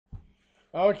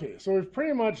Okay, so we've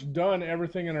pretty much done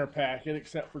everything in our packet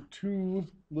except for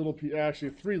actually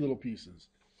three little pieces.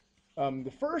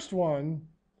 The first one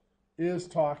is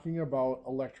talking about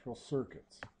electrical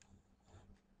circuits.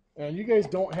 And you guys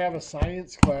don't have a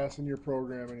science class in your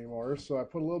program anymore, so I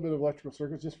put a little bit of electrical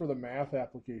circuits just for the math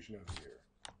application of here.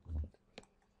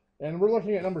 And we're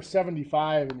looking at number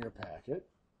 75 in your packet.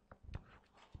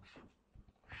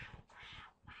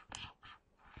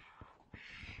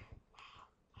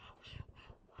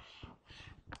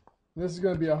 This is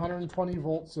going to be a 120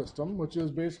 volt system, which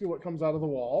is basically what comes out of the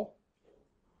wall.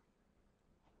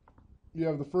 You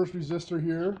have the first resistor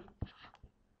here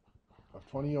of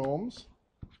 20 ohms.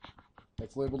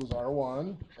 That's labeled as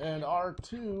R1, and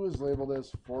R2 is labeled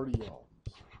as 40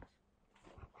 ohms.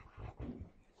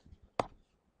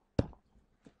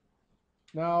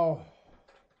 Now,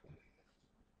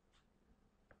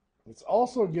 it's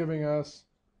also giving us,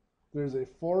 there's a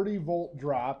 40 volt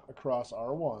drop across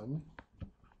R1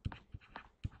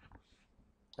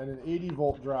 and an 80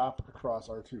 volt drop across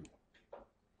R2.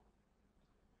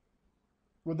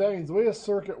 What that means, the way a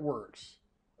circuit works,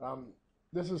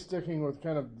 this is sticking with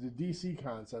kind of the DC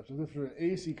concept. If this were an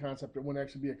AC concept, it wouldn't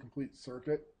actually be a complete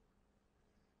circuit.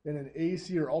 In an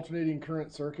AC or alternating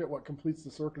current circuit, what completes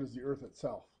the circuit is the earth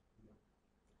itself.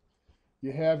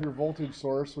 You have your voltage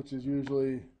source, which is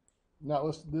usually not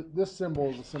listed. This symbol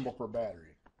is a symbol for a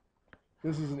battery.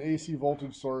 This is an AC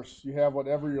voltage source. You have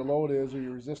whatever your load is or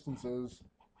your resistance is.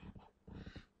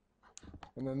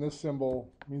 And then this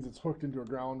symbol means it's hooked into a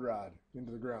ground rod,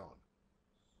 into the ground.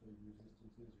 So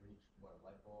resistances reach what,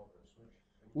 light bulb or switch?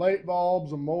 Light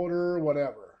bulbs, a motor,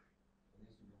 whatever.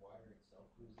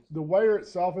 The wire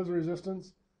itself is a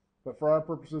resistance, but for our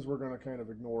purposes, we're going to kind of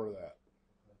ignore that.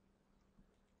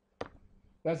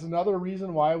 That's another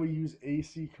reason why we use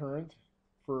AC current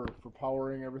for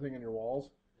powering everything in your walls.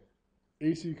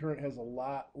 AC current has a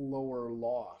lot lower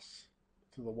loss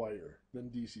to the wire than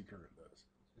DC current does.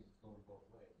 It's going both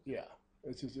ways. Yeah,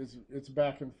 it's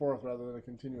back and forth rather than a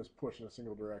continuous push in a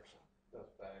single direction. That's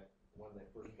back when they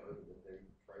first started it. They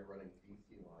tried running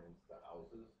DC lines to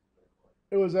houses.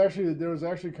 There was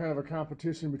actually kind of a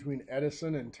competition between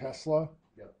Edison and Tesla.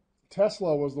 Yep.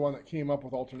 Tesla was the one that came up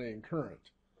with alternating current.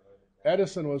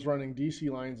 Edison was running DC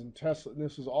lines, and Tesla.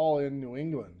 This is all in New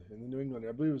England. In New England,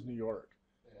 I believe it was New York.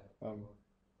 Yeah. And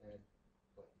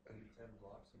every 10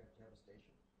 blocks you have to have a station.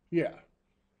 Yeah,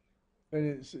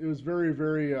 and it was very,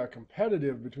 very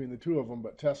competitive between the two of them,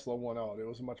 but Tesla won out. It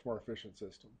was a much more efficient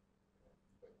system.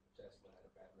 But Tesla had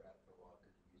a bad rap for a while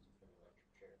because he used it for an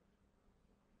electric chair.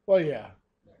 Well, yeah,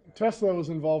 Tesla was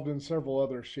involved in several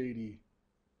other shady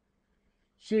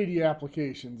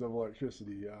applications of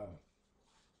electricity.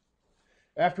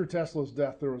 After Tesla's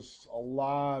death, there was a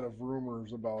lot of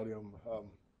rumors about him.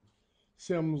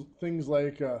 Things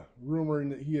like rumoring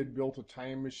that he had built a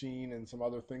time machine and some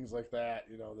other things like that.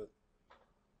 You know that.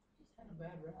 He's had a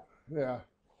bad rap. Yeah.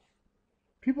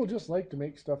 People just like to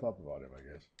make stuff up about him, I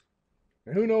guess.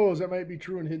 And who knows? That might be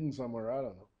true and hidden somewhere. I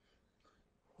don't know.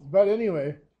 But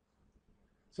anyway,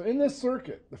 so in this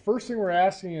circuit, the first thing we're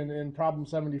asking in problem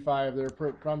 75,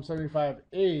 problem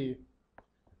 75A,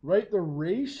 write the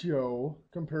ratio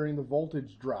comparing the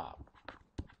voltage drop.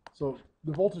 So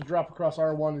the voltage drop across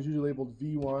R1 is usually labeled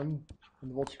V1, and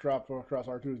the voltage drop across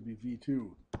R2 is V2.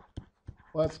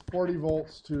 Well, that's 40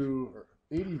 volts to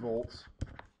 80 volts,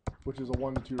 which is a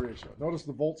 1-to-2 ratio. Notice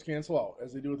the volts cancel out,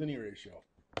 as they do with any ratio.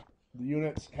 The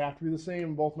units have to be the same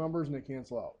in both numbers, and they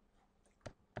cancel out.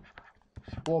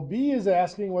 Well, B is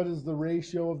asking what is the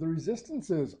ratio of the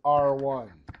resistances R1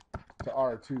 to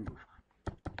R2.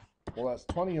 Well, that's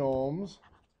 20 ohms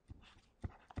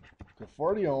to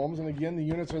 40 ohms, and again, the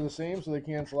units are the same, so they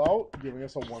cancel out, giving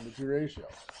us a 1-to-2 ratio.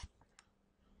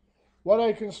 What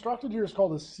I constructed here is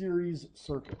called a series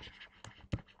circuit.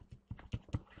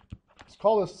 It's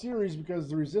called a series because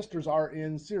the resistors are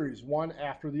in series, one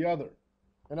after the other.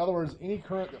 In other words, any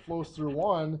current that flows through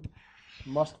one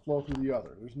must flow through the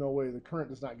other. There's no way the current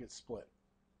does not get split.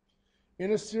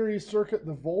 In a series circuit,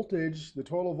 the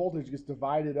total voltage gets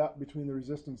divided up between the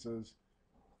resistances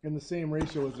in the same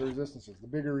ratio as the resistances. The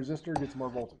bigger resistor gets more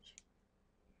voltage.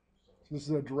 So this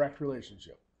is a direct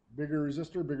relationship. Bigger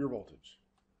resistor, bigger voltage.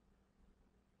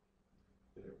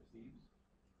 That it receives?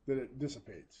 That it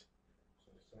dissipates.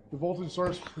 The voltage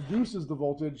source produces the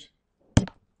voltage.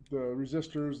 The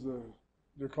resistors,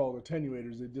 they're called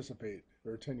attenuators. They dissipate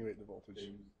or attenuate the voltage. They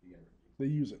use the energy. They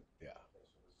use it, yeah. Okay,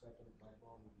 so the second light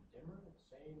bulb will be dimmer, the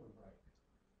same, or brighter?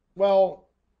 Well,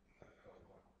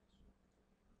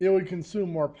 it would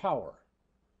consume more power.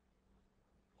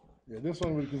 Yeah, this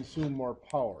one would consume more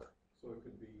power. So it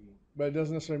could be. But it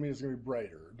doesn't necessarily mean it's going to be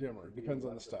brighter or dimmer. It depends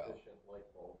on the style. Efficient, like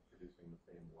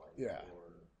Yeah.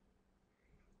 or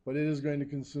But it is going to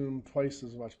consume twice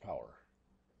as much power.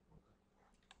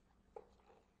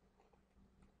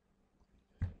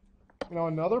 You know,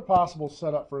 another possible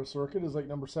setup for a circuit is like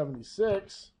number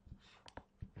 76,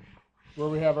 where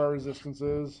we have our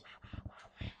resistances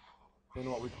in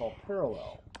what we call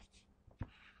parallel.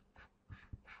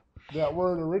 That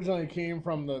word originally came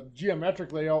from the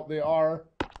geometric layout. They are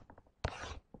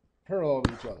parallel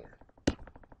to each other.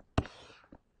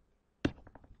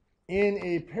 In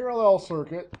a parallel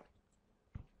circuit,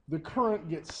 the current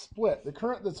gets split. The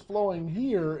current that's flowing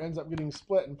here ends up getting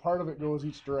split, and part of it goes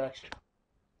each direction.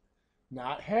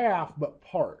 Not half, but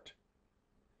part.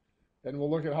 And we'll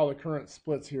look at how the current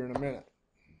splits here in a minute.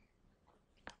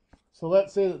 So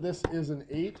let's say that this is an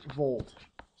 8-volt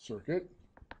circuit.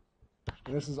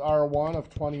 And this is R1 of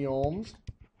 20 ohms.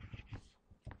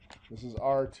 This is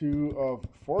R2 of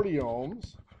 40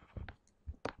 ohms.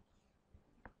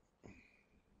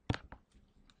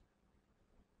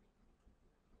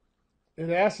 It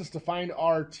asks us to find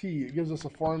RT. It gives us a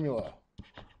formula.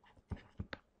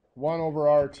 1 over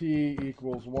RT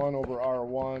equals 1 over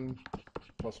R1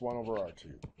 plus 1 over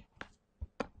R2.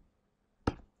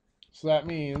 So that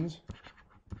means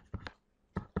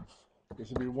this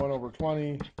would be 1 over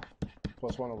 20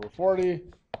 plus 1 over 40.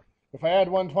 If I add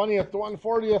 1/20th to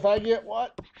 1/40th, I get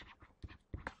what?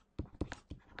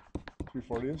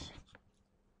 3/40ths.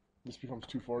 This becomes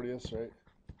 2/40ths, right?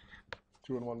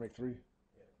 2 and 1 make 3.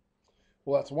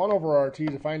 Well, that's 1 over RT.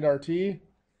 To find RT,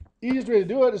 easiest way to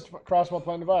do it is to cross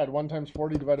multiply and divide. 1 times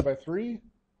 40 divided by 3.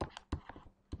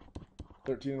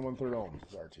 13 and 1/3 ohms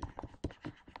is RT.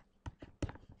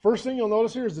 First thing you'll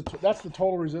notice here is that's the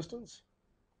total resistance.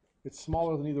 It's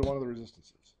smaller than either one of the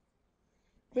resistances.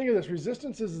 Think of this.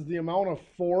 Resistance is the amount of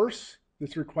force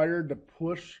that's required to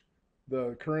push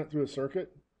the current through a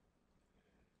circuit.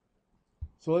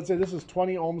 So let's say this is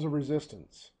 20 ohms of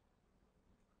resistance.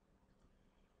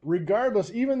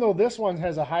 Regardless, even though this one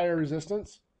has a higher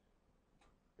resistance,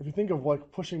 if you think of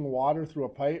like pushing water through a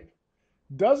pipe,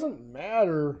 doesn't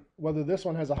matter whether this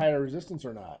one has a higher resistance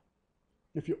or not.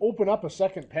 If you open up a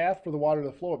second path for the water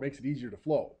to flow, it makes it easier to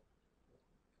flow.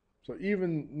 So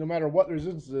even no matter what the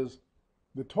resistance is,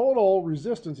 the total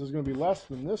resistance is going to be less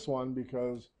than this one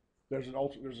because there's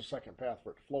a second path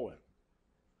for it to flow in.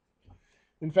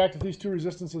 In fact, if these two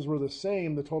resistances were the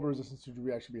same, the total resistance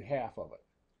would actually be half of it.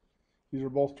 If these are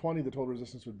both 20, the total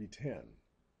resistance would be 10.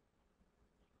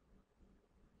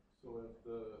 so if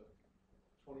the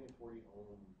 20 and 40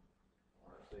 ohm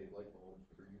are, say, light bulbs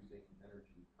producing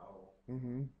energy, how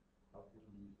Mm-hmm. how can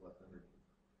you use less energy?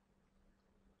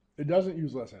 It doesn't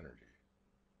use less energy.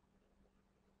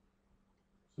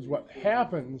 Because what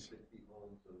happens, 60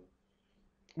 ohms of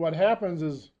what happens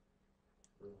is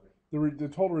or like the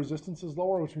total resistance is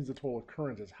lower, which means the total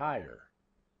current is higher.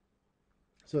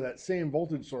 So that same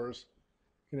voltage source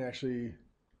can actually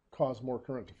cause more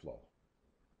current to flow.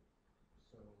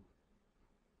 So,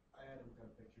 I had them kind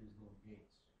of picture these little gates.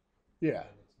 Yeah.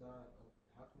 And it's not,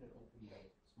 how can it open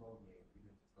that small gate even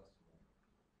if it's less than that?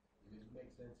 It would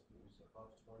make sense if it was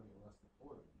above 20 and less than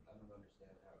 40. I don't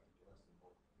understand how it could be less than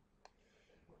 40.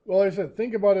 Well, like I said,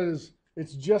 think about it as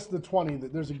it's just the 20.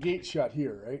 That there's a gate shut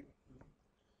here, right?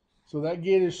 So that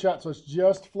gate is shut, so it's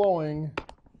just flowing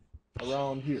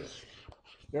around here.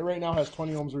 It right now has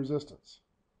 20 ohms resistance.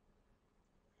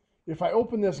 If I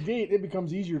open this gate, it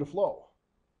becomes easier to flow.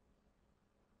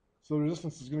 So the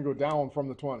resistance is going to go down from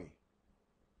the 20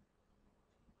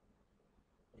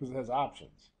 because it has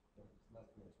options. If it's less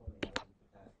than 20, how can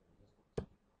it pass the resistance?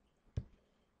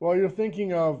 Well, you're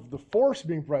thinking of the force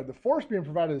being provided. The force being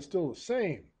provided is still the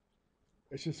same.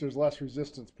 It's just there's less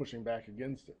resistance pushing back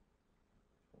against it.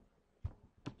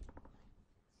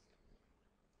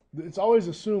 It's always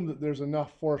assumed that there's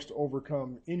enough force to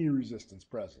overcome any resistance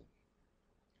present,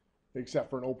 except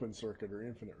for an open circuit or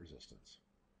infinite resistance.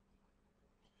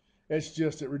 It's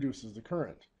just it reduces the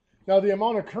current. Now, the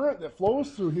amount of current that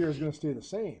flows through here is going to stay the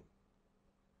same.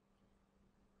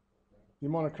 The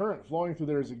amount of current flowing through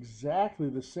there is exactly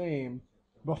the same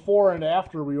before and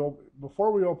after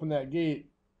before we open that gate.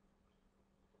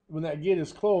 When that gate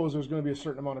is closed, there's going to be a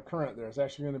certain amount of current there. It's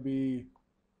actually going to be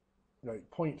like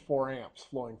 0.4 amps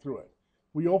flowing through it.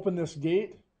 We open this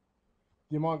gate,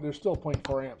 there's still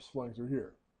 0.4 amps flowing through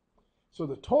here. So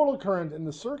the total current in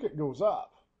the circuit goes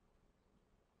up.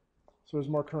 So there's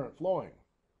more current flowing.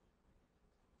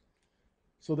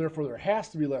 So therefore there has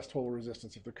to be less total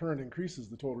resistance. If the current increases,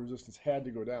 the total resistance had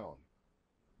to go down.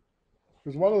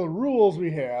 Because one of the rules we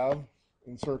have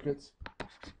in circuits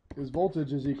is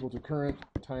voltage is equal to current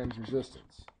times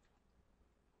resistance.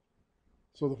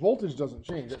 So the voltage doesn't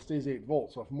change. It stays 8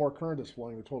 volts. So if more current is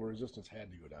flowing, the total resistance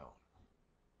had to go down.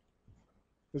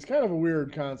 It's kind of a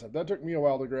weird concept. That took me a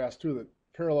while to grasp too, that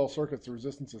parallel circuits, the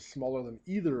resistance is smaller than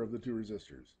either of the two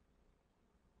resistors.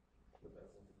 But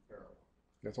that's in parallel.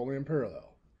 That's only in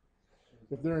parallel.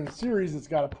 If they're in series, it's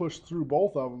got to push through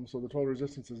both of them, so the total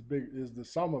resistance is the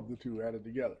sum of the two added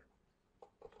together.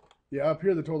 Yeah, up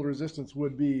here the total resistance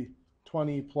would be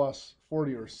 20 plus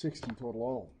 40 or 60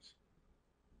 total ohms.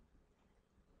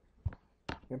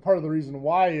 And part of the reason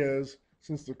why is,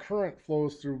 since the current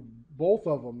flows through both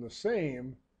of them the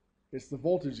same, it's the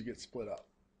voltage that gets split up.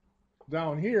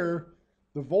 Down here,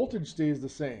 the voltage stays the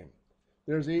same.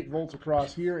 There's 8 volts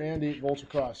across here and 8 volts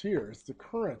across here. It's the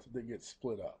current that gets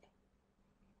split up.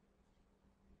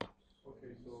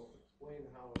 Okay, so explain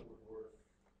how it would work,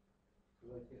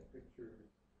 because I can't picture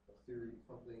a series,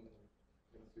 something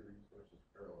in series versus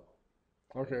parallel.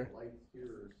 Okay. Lights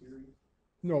here are series,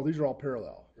 No, these are all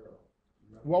parallel. parallel.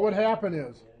 What would happen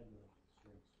is,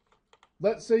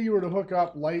 let's say you were to hook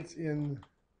up lights in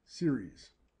series.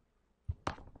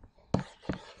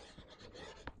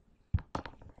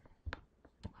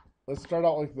 Let's start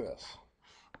out like this.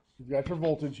 You've got your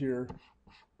voltage here,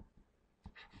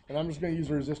 and I'm just going to use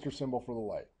a resistor symbol for the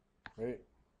light, right?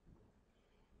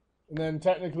 And then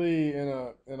technically in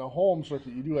a home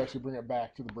circuit, you do actually bring it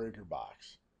back to the breaker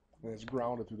box, and it's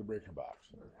grounded through the breaker box.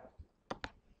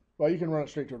 Well, you can run it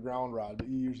straight to a ground rod, but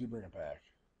you usually bring it back.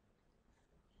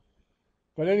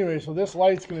 But anyway, so this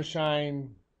light's going to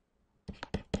shine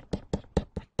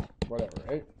whatever,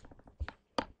 right?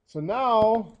 So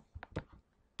now,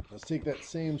 let's take that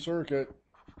same circuit.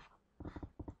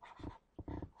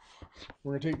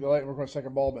 We're going to take the light and we're going to stick a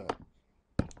bulb in it.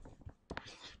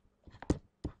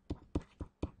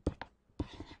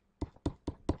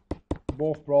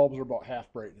 Both bulbs are about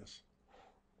half brightness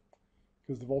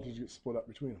because the voltage gets split up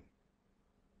between them.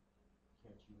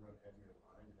 Can't you run heavier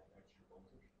line and have extra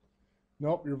voltage?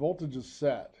 Nope, your voltage is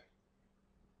set.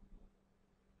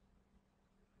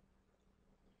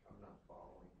 I'm not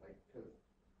following, like, because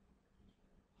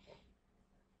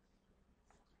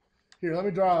Here, let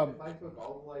me draw. if I took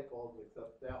all the light bulbs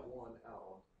except that one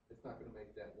out, it's not gonna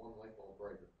make that one light bulb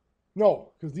brighter.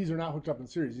 No, because these are not hooked up in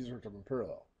series. These are hooked up in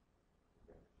parallel.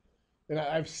 And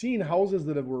I've seen houses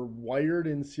that were wired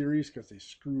in series because they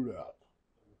screwed up.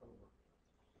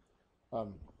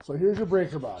 So here's your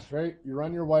breaker box, right? You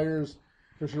run your wires,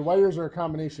 because your wires are a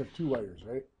combination of 2 wires,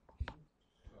 right?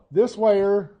 This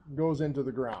wire goes into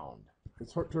the ground.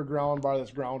 It's hooked to a ground bar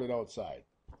that's grounded outside.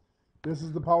 This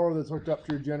is the power that's hooked up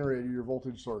to your generator, your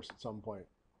voltage source at some point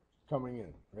coming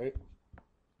in, right?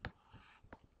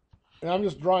 And I'm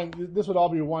just drawing, this would all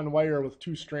be one wire with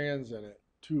 2 strands in it,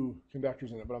 2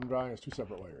 conductors in it, but I'm drawing as 2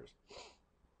 separate wires.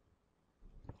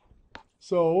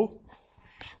 So,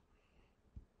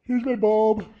 here's my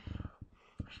bulb.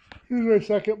 Here's my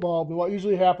second bulb. And what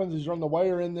usually happens is you run the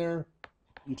wire in there,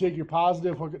 you take your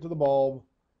positive, hook it to the bulb.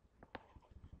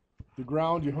 The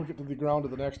ground, you hook it to the ground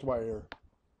of the next wire,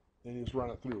 and you just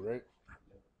run it through, right?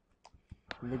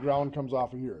 And the ground comes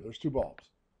off of here. There's 2 bulbs.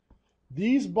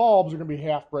 These bulbs are going to be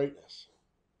half brightness.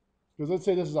 Because let's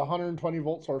say this is a 120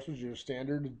 volt source, which is your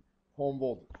standard home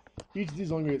voltage. Each of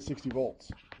these only get 60 volts,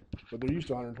 but they're used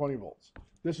to 120 volts.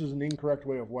 This is an incorrect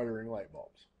way of wiring light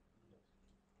bulbs.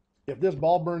 If this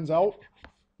bulb burns out,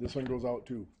 this one goes out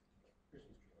too.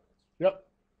 Yep.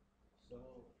 So,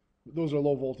 Those are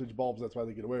low voltage bulbs, that's why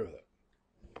they get away with it.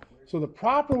 So the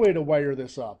proper way to wire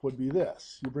this up would be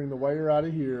this. You bring the wire out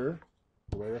of here,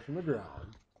 the wire from the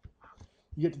ground.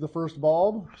 You get to the first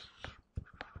bulb,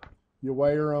 you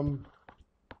wire them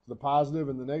to the positive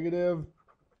and the negative,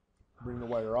 bring the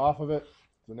wire off of it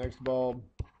to the next bulb,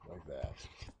 like that.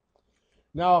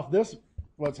 Now, if this,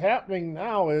 what's happening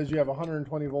now is you have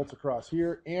 120 volts across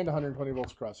here and 120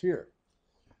 volts across here.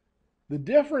 The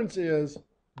difference is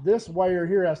this wire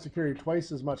here has to carry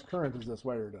twice as much current as this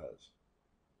wire does.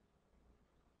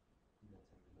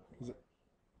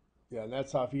 Yeah, and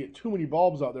that's how, if you get too many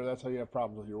bulbs out there, that's how you have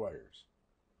problems with your wires.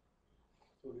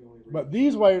 So the only reason, But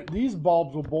these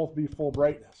bulbs will both be full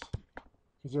brightness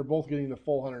because they're both getting the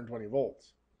full 120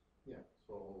 volts. yeah,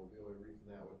 so the only reason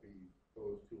that would be,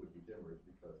 those 2 would be dimmer is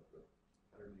because the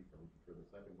energy for the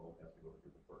second bulb has to go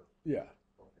through the first. Yeah.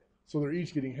 Okay. So they're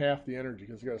each getting half the energy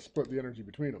because you got to split the energy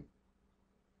between them.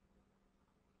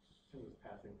 It was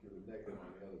passing through the negative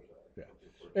on the other side. Yeah.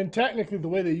 Okay, And technically, the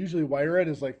way they usually wire it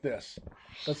is like this.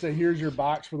 Let's say here's your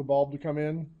box for the bulb to come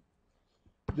in.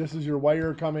 This is your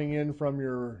wire coming in from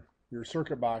your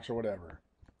circuit box or whatever.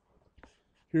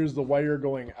 Here's the wire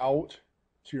going out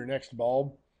to your next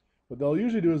bulb. What they'll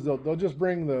usually do is they'll just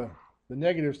bring the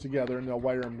negatives together and they'll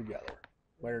wire them together.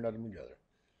 Wire nut them together.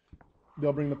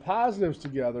 they'll bring the positives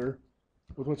together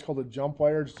with what's called a jump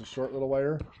wire, just a short little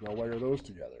wire. They'll wire those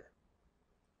together.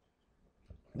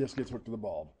 This gets hooked to the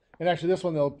bulb. And actually this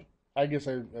one, I guess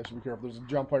I should be careful. There's a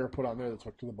jump wire put on there that's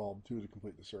hooked to the bulb too to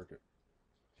complete the circuit.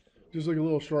 Just like a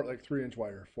little short, like 3-inch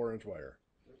wire, 4-inch wire.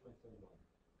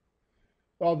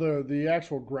 Well, the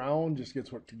actual ground just gets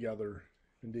hooked together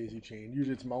in daisy chain.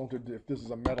 Usually it's mounted, if this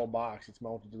is a metal box, it's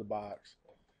mounted to the box.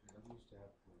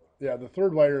 Yeah, the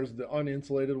third wire is the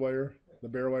uninsulated wire, the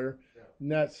bare wire.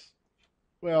 And that's,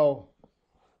 well,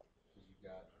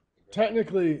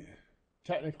 technically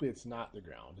it's not the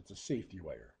ground. It's a safety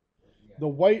wire. The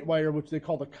white wire, which they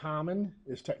call the common,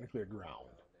 is technically a ground.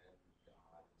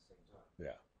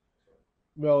 Yeah.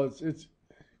 Well,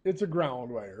 it's a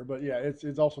ground wire, but yeah,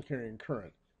 it's also carrying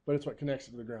current, but it's what connects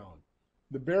it to the ground.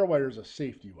 The bare wire is a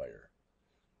safety wire.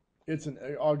 It's an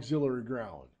auxiliary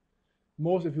ground.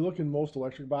 If you look in most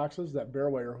electric boxes, that bare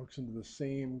wire hooks into the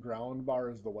same ground bar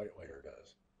as the white wire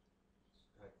does.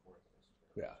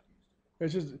 Yeah.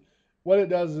 It's just, what it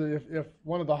does is if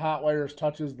one of the hot wires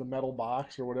touches the metal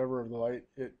box or whatever of the light,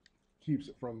 it keeps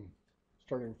it from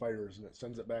starting fires, and it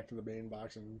sends it back to the main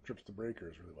box and trips the breaker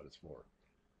is really what it's for.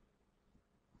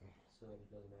 So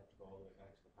it doesn't have to go all the way back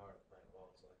to the power plant while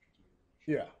it's electrocuted.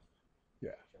 Yeah.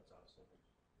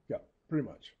 Yeah, pretty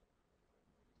much.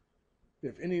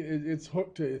 It's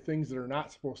hooked to things that are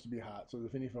not supposed to be hot, so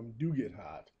if any of them do get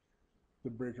hot, the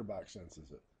breaker box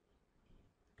senses it.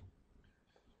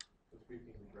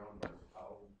 Speaking of ground bars,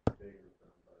 how big are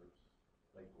ground bars?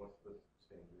 Like, what's the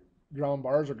standard? Ground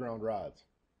bars or ground rods?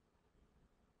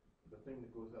 The thing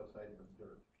that goes outside the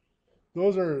dirt.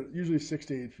 Those are usually 6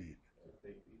 to 8 feet. 6 to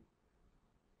 8 feet.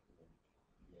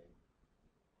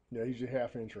 Yeah, usually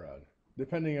 1/2-inch rod,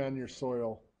 depending on your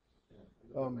soil.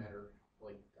 It doesn't matter,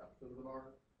 like, depth of the bar?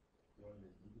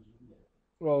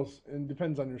 Well, it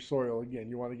depends on your soil. Again,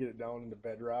 you want to get it down into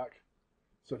bedrock.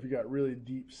 So if you got really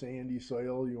deep sandy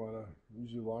soil, you want to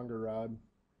use a longer rod.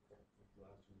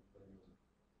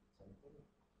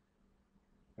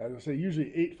 As I say, usually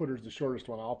 8-footer is the shortest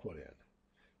one I'll put in.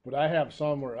 But I've had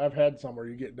some where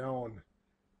you get down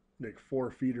like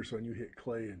 4 feet or so and you hit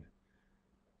clay, and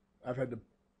I've had to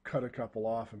cut a couple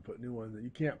off and put new ones.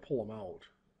 You can't pull them out.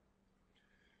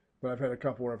 But I've had a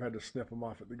couple where I've had to snip them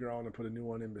off at the ground and put a new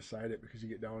one in beside it, because you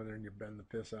get down in there and you bend the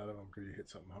piss out of them because you hit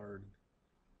something hard.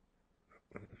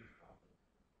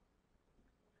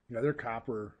 Yeah, they're a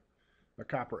copper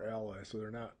alloy, so they're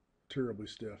not terribly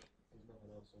stiff.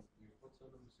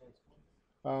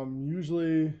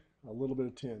 Usually a little bit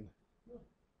of tin.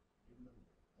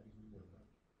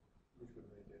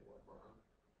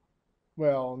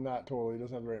 Well, not totally. It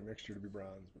doesn't have the right mixture to be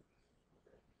bronze, but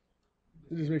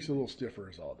it just makes it a little stiffer,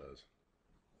 is all it does.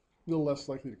 A little less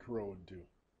likely to corrode too.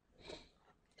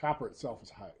 Copper itself is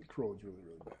high. It corrodes really,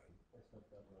 really bad.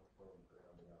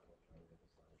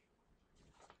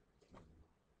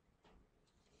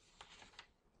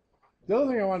 The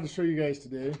other thing I wanted to show you guys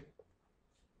today,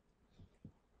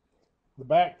 the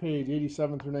back page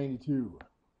 87 through 92.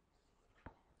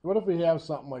 What if we have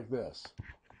something like this?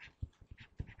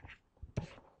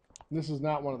 This is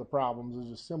not one of the problems, it's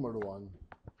just similar to one.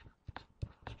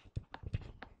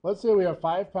 Let's say we have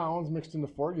 5 pounds mixed into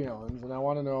 4 gallons, and I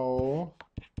want to know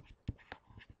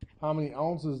how many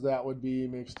ounces that would be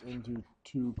mixed into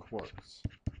 2 quarts.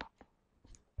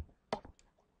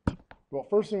 Well,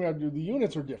 first thing we have to do, the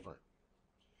units are different.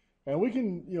 And we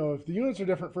can, if the units are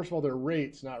different, first of all, they're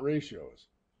rates, not ratios.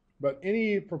 But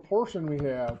any proportion we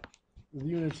have, the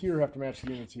units here have to match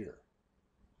the units here.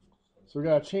 So we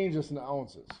got to change this into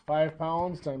ounces. 5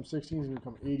 pounds times 16 is going to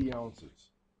become 80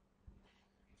 ounces.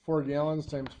 4 gallons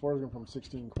times 4 is going to become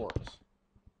 16 quarts.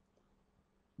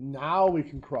 Now we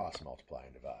can cross multiply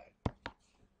and divide.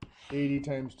 80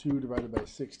 times 2 divided by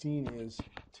 16 is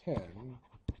 10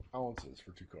 ounces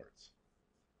for 2 quarts.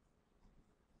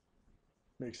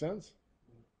 Make sense?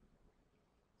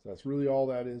 So that's really all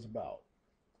that is about.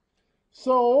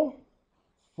 So,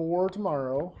 for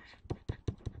tomorrow,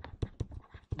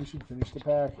 we should finish the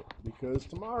packet, because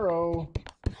tomorrow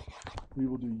we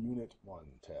will do Unit 1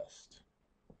 test.